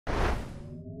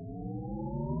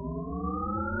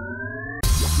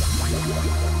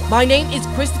My name is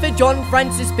Christopher John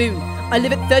Francis Boone. I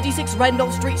live at 36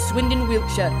 Randolph Street, Swindon,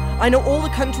 Wiltshire. I know all the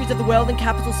countries of the world and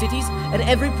capital cities, and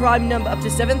every prime number up to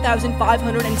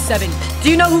 7,507. Do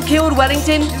you know who killed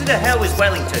Wellington? Who the hell is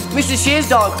Wellington? Mr. Shears'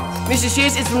 dog. Mr.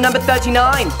 Shears is from number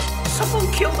 39. Someone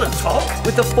killed a dog?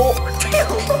 With a fork.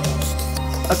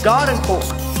 A garden fork.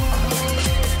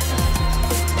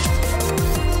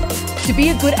 To be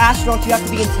a good astronaut, you have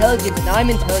to be intelligent, and I'm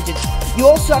intelligent. You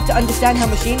also have to understand how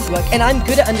machines work, and I'm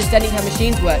good at understanding how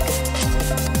machines work.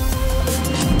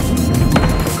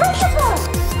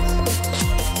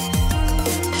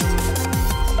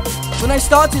 When I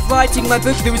started writing my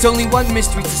book, there was only one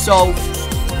mystery to solve.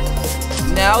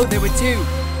 Now there were two.